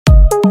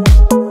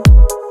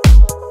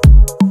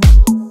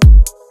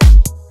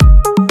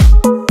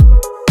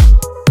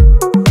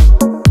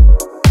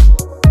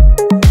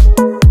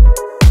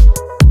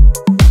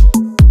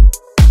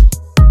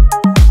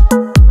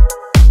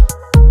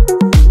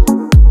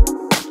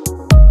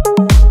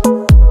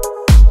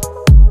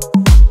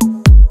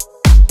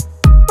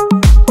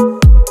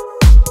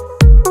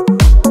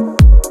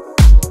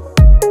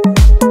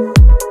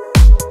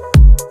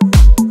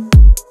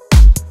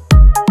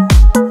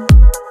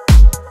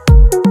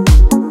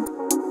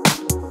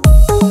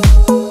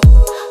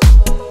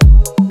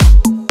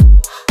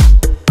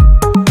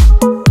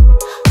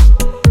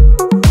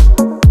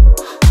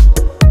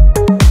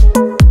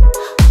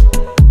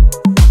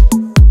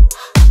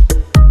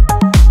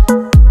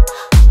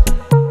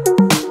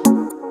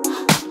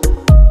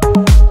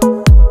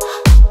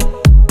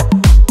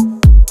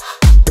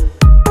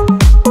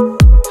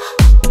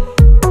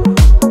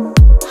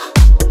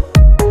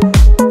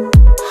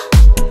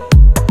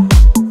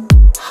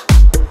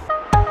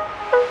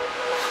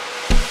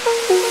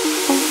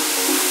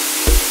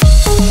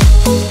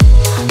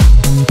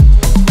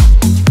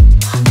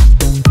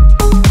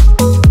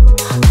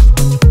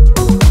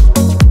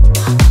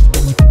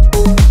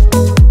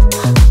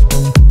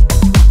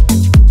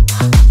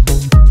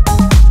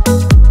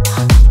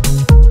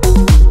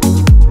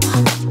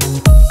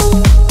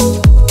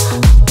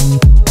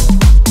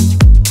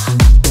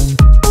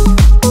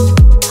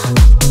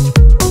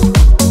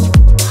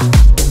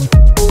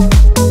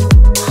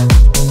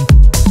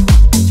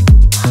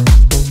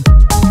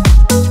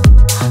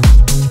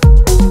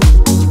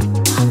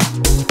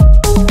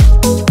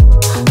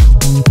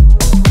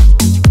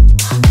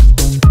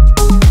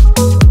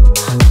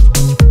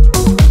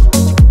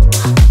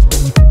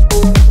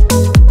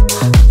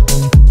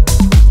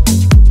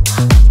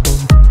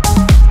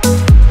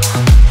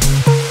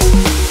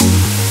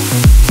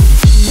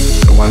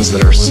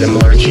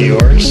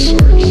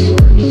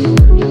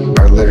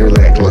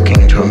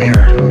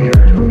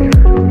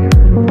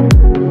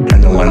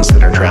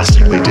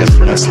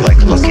like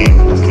looking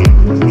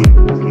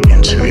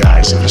into the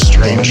eyes of a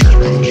stranger.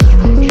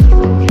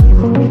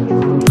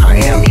 I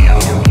am you.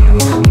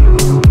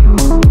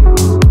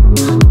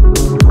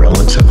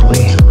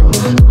 Relatively,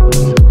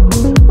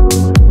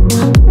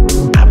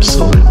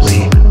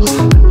 absolutely,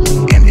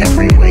 and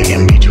every way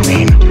in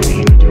between.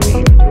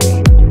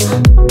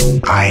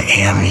 I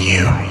am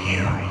you.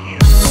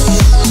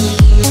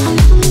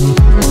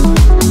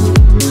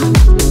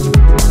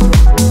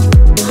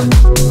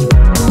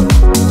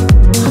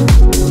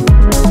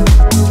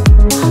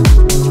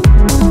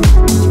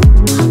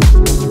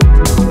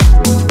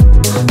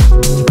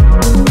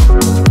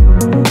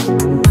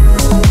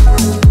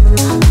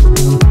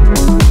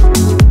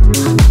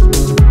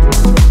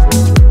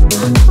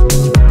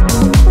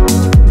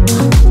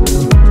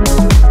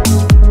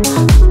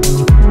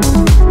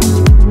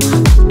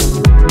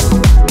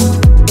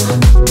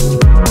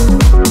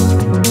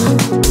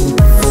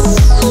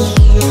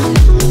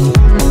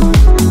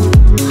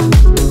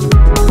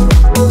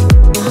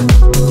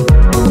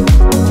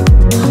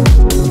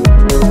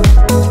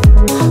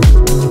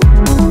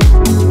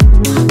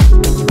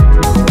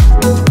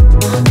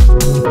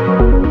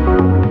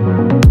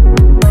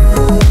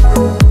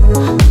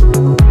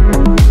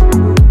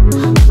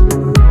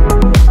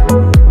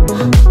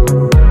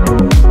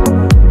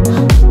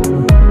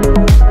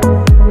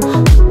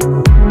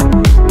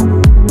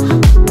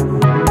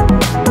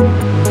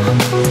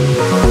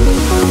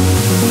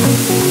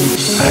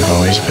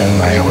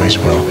 I always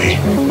will be.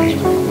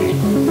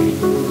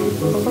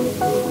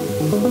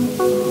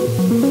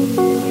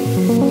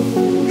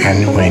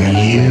 And when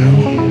you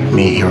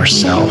meet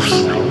yourself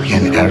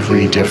in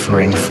every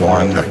differing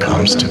form that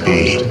comes to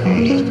be,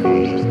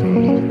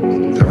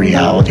 the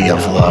reality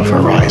of love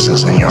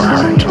arises in your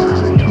heart.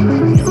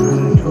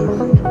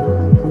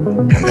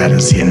 And that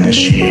is the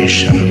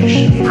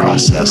initiation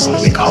process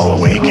that we call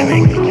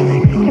awakening,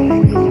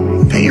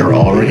 that you're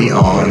already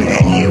on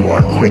and you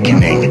are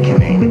quickening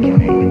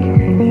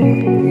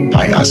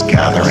by us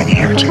gathering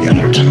here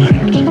together tonight.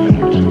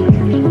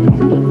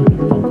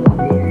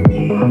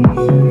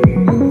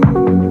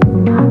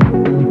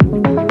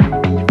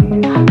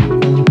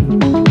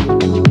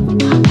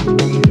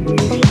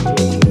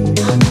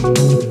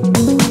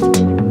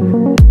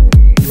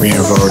 We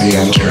have already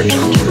entered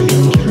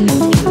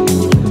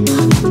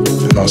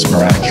the most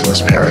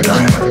miraculous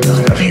paradigm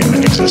of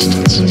human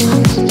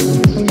existence.